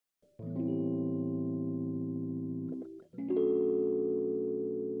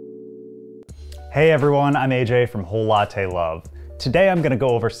Hey everyone, I'm AJ from Whole Latte Love. Today I'm going to go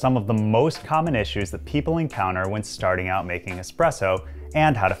over some of the most common issues that people encounter when starting out making espresso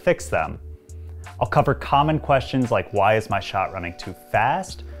and how to fix them. I'll cover common questions like why is my shot running too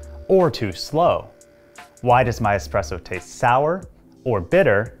fast or too slow? Why does my espresso taste sour or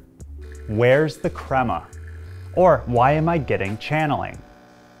bitter? Where's the crema? Or why am I getting channeling?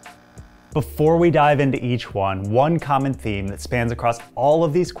 Before we dive into each one common theme that spans across all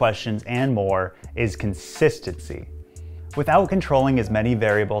of these questions and more is consistency. Without controlling as many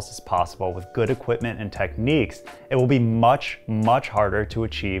variables as possible with good equipment and techniques, it will be much harder to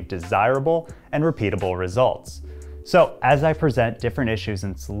achieve desirable and repeatable results. So as I present different issues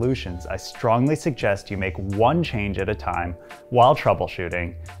and solutions, I strongly suggest you make one change at a time while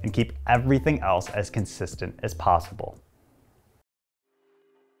troubleshooting and keep everything else as consistent as possible.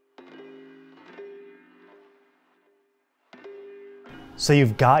 So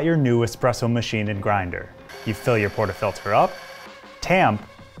you've got your new espresso machine and grinder. You fill your portafilter up, tamp,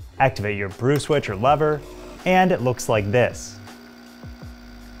 activate your brew switch or lever, and it looks like this.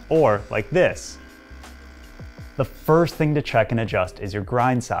 Or like this. The first thing to check and adjust is your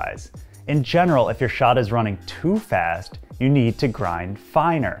grind size. In general, if your shot is running too fast, you need to grind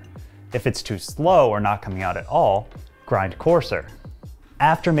finer. If it's too slow or not coming out at all, grind coarser.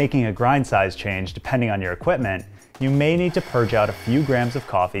 After making a grind size change, depending on your equipment, you may need to purge out a few grams of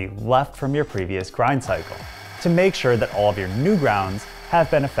coffee left from your previous grind cycle to make sure that all of your new grounds have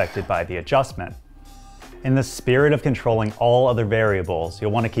been affected by the adjustment. In the spirit of controlling all other variables,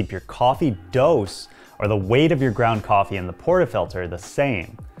 you'll want to keep your coffee dose or the weight of your ground coffee in the portafilter the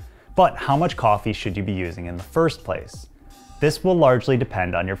same. But how much coffee should you be using in the first place? This will largely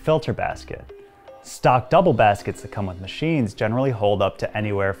depend on your filter basket. Stock double baskets that come with machines generally hold up to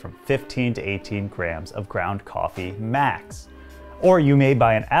anywhere from 15 to 18 grams of ground coffee max. Or you may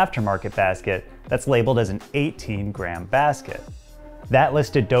buy an aftermarket basket that's labeled as an 18-gram basket. That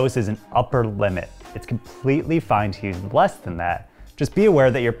listed dose is an upper limit. It's completely fine to use less than that. Just be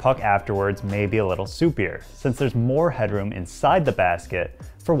aware that your puck afterwards may be a little soupier, since there's more headroom inside the basket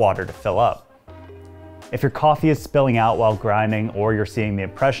for water to fill up. If your coffee is spilling out while grinding or you're seeing the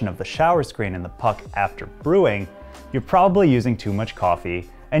impression of the shower screen in the puck after brewing, you're probably using too much coffee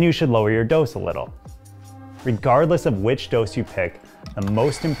and you should lower your dose a little. Regardless of which dose you pick, the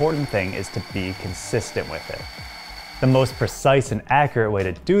most important thing is to be consistent with it. The most precise and accurate way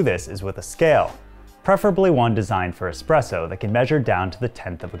to do this is with a scale, preferably one designed for espresso that can measure down to the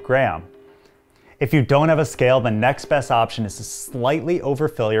 1/10 of a gram. If you don't have a scale, the next best option is to slightly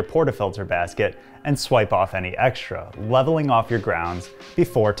overfill your portafilter basket and swipe off any extra, leveling off your grounds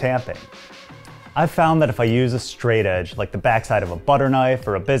before tamping. I've found that if I use a straight edge, like the backside of a butter knife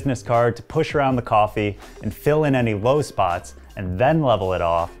or a business card, to push around the coffee and fill in any low spots and then level it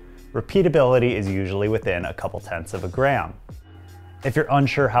off, repeatability is usually within a couple tenths of a gram. If you're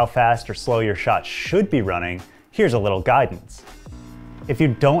unsure how fast or slow your shot should be running, here's a little guidance. If you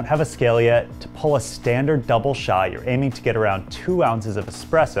don't have a scale yet, to pull a standard double shot, you're aiming to get around 2 ounces of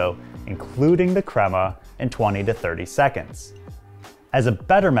espresso, including the crema, in 20 to 30 seconds. As a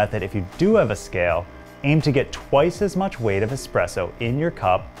better method, if you do have a scale, aim to get twice as much weight of espresso in your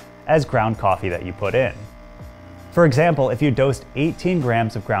cup as ground coffee that you put in. For example, if you dosed 18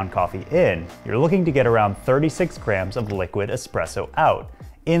 grams of ground coffee in, you're looking to get around 36 grams of liquid espresso out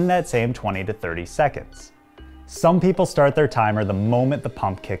in that same 20 to 30 seconds. Some people start their timer the moment the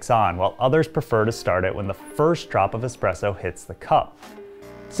pump kicks on, while others prefer to start it when the first drop of espresso hits the cup.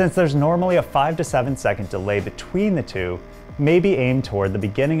 Since there's normally a 5 to 7 second delay between the two, maybe aim toward the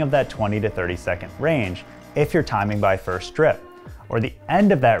beginning of that 20 to 30 second range if you're timing by first drip, or the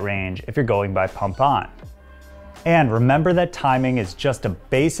end of that range if you're going by pump on. And remember that timing is just a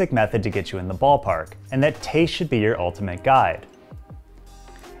basic method to get you in the ballpark, and that taste should be your ultimate guide.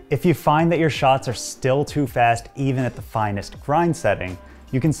 If you find that your shots are still too fast even at the finest grind setting,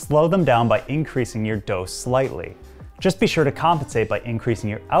 you can slow them down by increasing your dose slightly. Just be sure to compensate by increasing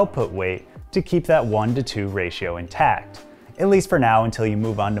your output weight to keep that 1:2 ratio intact, at least for now until you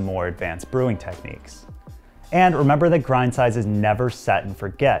move on to more advanced brewing techniques. And remember that grind size is never set and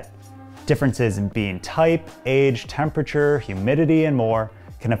forget. Differences in bean type, age, temperature, humidity, and more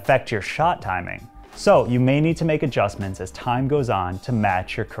can affect your shot timing. So you may need to make adjustments as time goes on to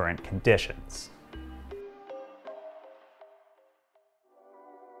match your current conditions.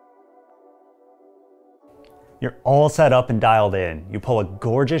 You're all set up and dialed in. You pull a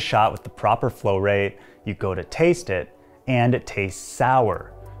gorgeous shot with the proper flow rate, you go to taste it, and it tastes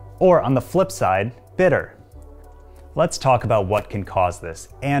sour. Or on the flip side, bitter. Let's talk about what can cause this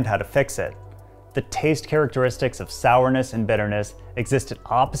and how to fix it. The taste characteristics of sourness and bitterness exist at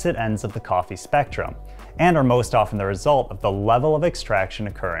opposite ends of the coffee spectrum, and are most often the result of the level of extraction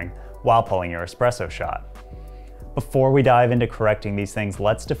occurring while pulling your espresso shot. Before we dive into correcting these things,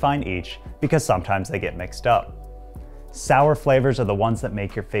 let's define each, because sometimes they get mixed up. Sour flavors are the ones that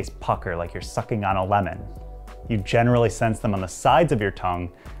make your face pucker like you're sucking on a lemon. You generally sense them on the sides of your tongue,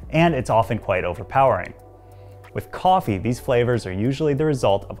 and it's often quite overpowering. With coffee, these flavors are usually the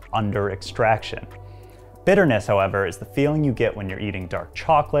result of under-extraction. Bitterness, however, is the feeling you get when you're eating dark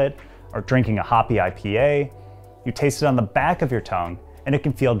chocolate or drinking a hoppy IPA. You taste it on the back of your tongue, and it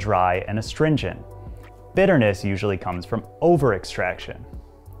can feel dry and astringent. Bitterness usually comes from over-extraction.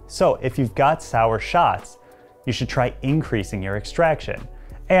 So if you've got sour shots, you should try increasing your extraction,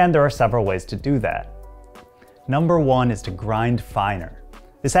 and there are several ways to do that. Number one is to grind finer.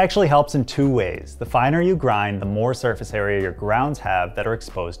 This actually helps in two ways. The finer you grind, the more surface area your grounds have that are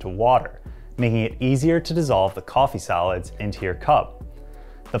exposed to water, making it easier to dissolve the coffee solids into your cup.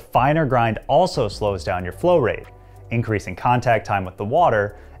 The finer grind also slows down your flow rate, increasing contact time with the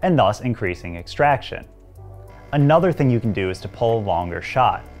water and thus increasing extraction. Another thing you can do is to pull a longer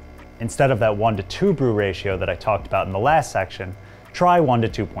shot. Instead of that 1:2 brew ratio that I talked about in the last section, try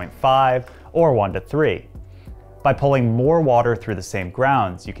 1:2.5 or 1:3. By pulling more water through the same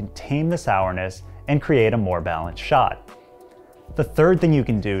grounds, you can tame the sourness and create a more balanced shot. The third thing you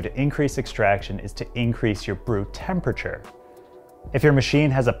can do to increase extraction is to increase your brew temperature. If your machine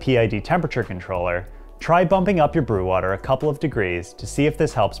has a PID temperature controller, try bumping up your brew water a couple of degrees to see if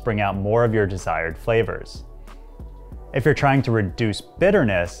this helps bring out more of your desired flavors. If you're trying to reduce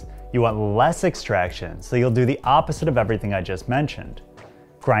bitterness, you want less extraction, so you'll do the opposite of everything I just mentioned.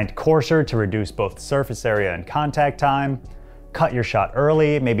 Grind coarser to reduce both surface area and contact time, cut your shot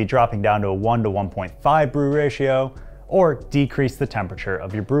early, maybe dropping down to a 1:1.5 brew ratio, or decrease the temperature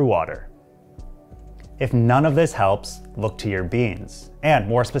of your brew water. If none of this helps, look to your beans, and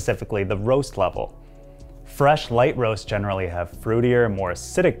more specifically the roast level. Fresh light roasts generally have fruitier and more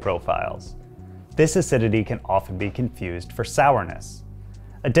acidic profiles. This acidity can often be confused for sourness.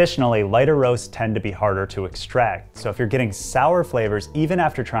 Additionally, lighter roasts tend to be harder to extract, so if you're getting sour flavors even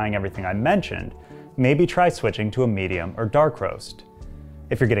after trying everything I mentioned, maybe try switching to a medium or dark roast.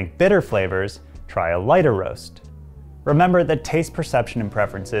 If you're getting bitter flavors, try a lighter roast. Remember that taste perception and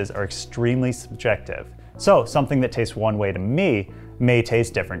preferences are extremely subjective, so something that tastes one way to me may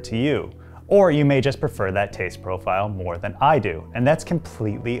taste different to you, or you may just prefer that taste profile more than I do, and that's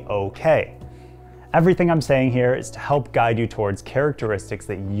completely okay. Everything I'm saying here is to help guide you towards characteristics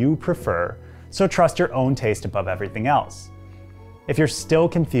that you prefer, so trust your own taste above everything else. If you're still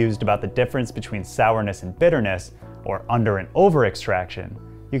confused about the difference between sourness and bitterness, or under and over extraction,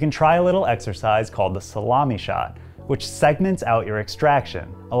 you can try a little exercise called the salami shot, which segments out your extraction,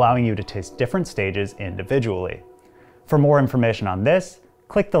 allowing you to taste different stages individually. For more information on this,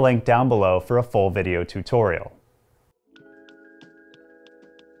 click the link down below for a full video tutorial.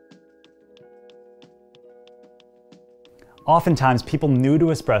 Oftentimes, people new to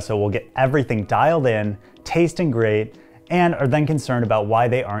espresso will get everything dialed in, tasting great, and are then concerned about why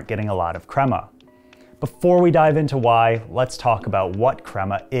they aren't getting a lot of crema. Before we dive into why, let's talk about what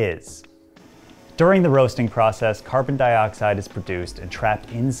crema is. During the roasting process, carbon dioxide is produced and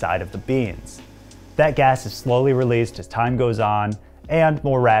trapped inside of the beans. That gas is slowly released as time goes on, and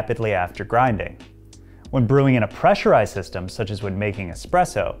more rapidly after grinding. When brewing in a pressurized system, such as when making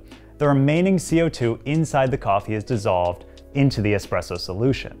espresso, the remaining CO2 inside the coffee is dissolved into the espresso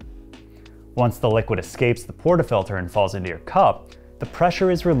solution. Once the liquid escapes the portafilter and falls into your cup, the pressure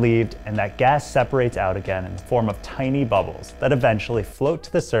is relieved and that gas separates out again in the form of tiny bubbles that eventually float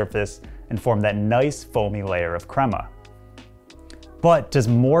to the surface and form that nice foamy layer of crema. But does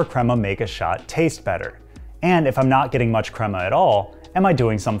more crema make a shot taste better? And if I'm not getting much crema at all, am I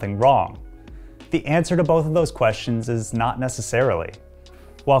doing something wrong? The answer to both of those questions is not necessarily.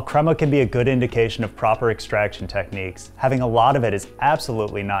 While crema can be a good indication of proper extraction techniques, having a lot of it is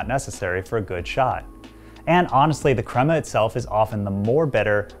absolutely not necessary for a good shot. And honestly, the crema itself is often the more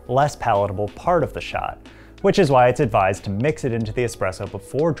bitter, less palatable part of the shot, which is why it's advised to mix it into the espresso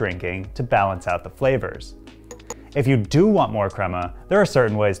before drinking to balance out the flavors. If you do want more crema, there are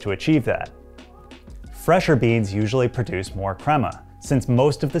certain ways to achieve that. Fresher beans usually produce more crema, since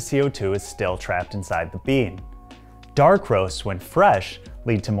most of the CO2 is still trapped inside the bean. Dark roasts, when fresh,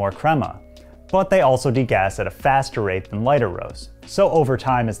 lead to more crema, but they also degas at a faster rate than lighter roasts, so over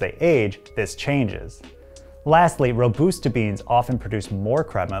time as they age, this changes. Lastly, Robusta beans often produce more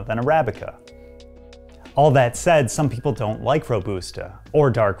crema than Arabica. All that said, some people don't like Robusta,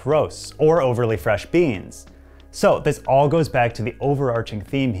 or dark roasts, or overly fresh beans. So this all goes back to the overarching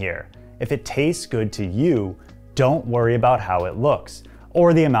theme here. If it tastes good to you, don't worry about how it looks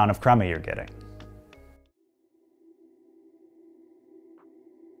or the amount of crema you're getting.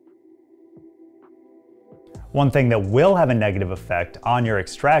 One thing that will have a negative effect on your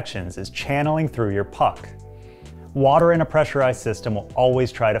extractions is channeling through your puck. Water in a pressurized system will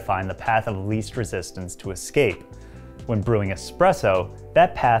always try to find the path of least resistance to escape. When brewing espresso,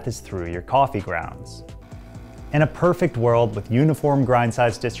 that path is through your coffee grounds. In a perfect world with uniform grind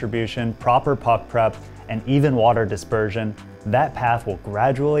size distribution, proper puck prep, and even water dispersion, that path will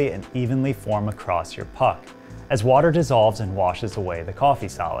gradually and evenly form across your puck, as water dissolves and washes away the coffee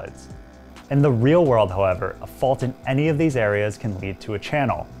solids. In the real world, however, a fault in any of these areas can lead to a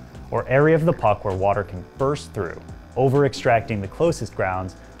channel, or area of the puck where water can burst through, over-extracting the closest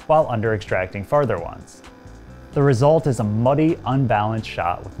grounds while under-extracting farther ones. The result is a muddy, unbalanced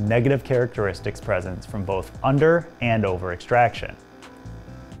shot with negative characteristics present from both under and over-extraction.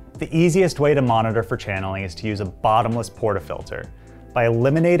 The easiest way to monitor for channeling is to use a bottomless portafilter. By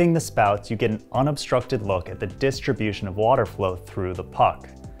eliminating the spouts, you get an unobstructed look at the distribution of water flow through the puck.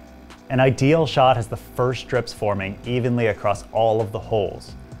 An ideal shot has the first drips forming evenly across all of the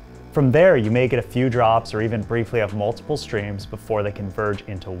holes. From there, you may get a few drops or even briefly have multiple streams before they converge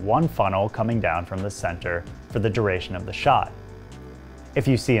into one funnel coming down from the center for the duration of the shot. If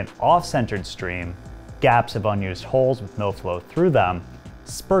you see an off-centered stream, gaps of unused holes with no flow through them,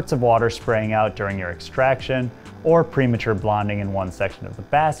 spurts of water spraying out during your extraction, or premature blonding in one section of the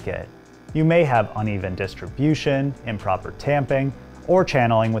basket, you may have uneven distribution, improper tamping, or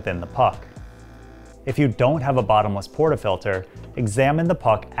channeling within the puck. If you don't have a bottomless portafilter, examine the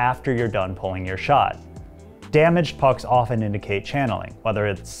puck after you're done pulling your shot. Damaged pucks often indicate channeling, whether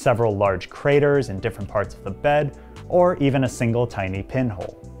it's several large craters in different parts of the bed, or even a single tiny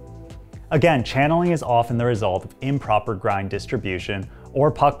pinhole. Again, channeling is often the result of improper grind distribution or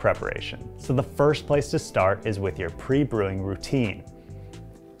puck preparation, so the first place to start is with your pre-brewing routine.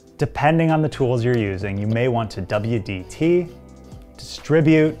 Depending on the tools you're using, you may want to WDT,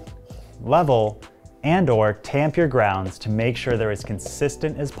 distribute, level, and/or tamp your grounds to make sure they're as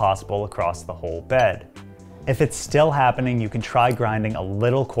consistent as possible across the whole bed. If it's still happening, you can try grinding a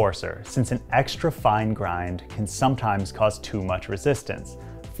little coarser, since an extra fine grind can sometimes cause too much resistance,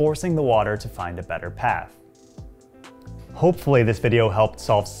 forcing the water to find a better path. Hopefully this video helped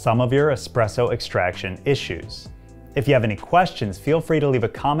solve some of your espresso extraction issues. If you have any questions, feel free to leave a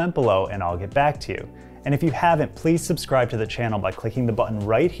comment below and I'll get back to you. And if you haven't, please subscribe to the channel by clicking the button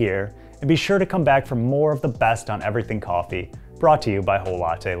right here, and be sure to come back for more of the best on everything coffee, brought to you by Whole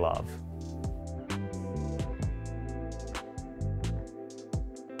Latte Love.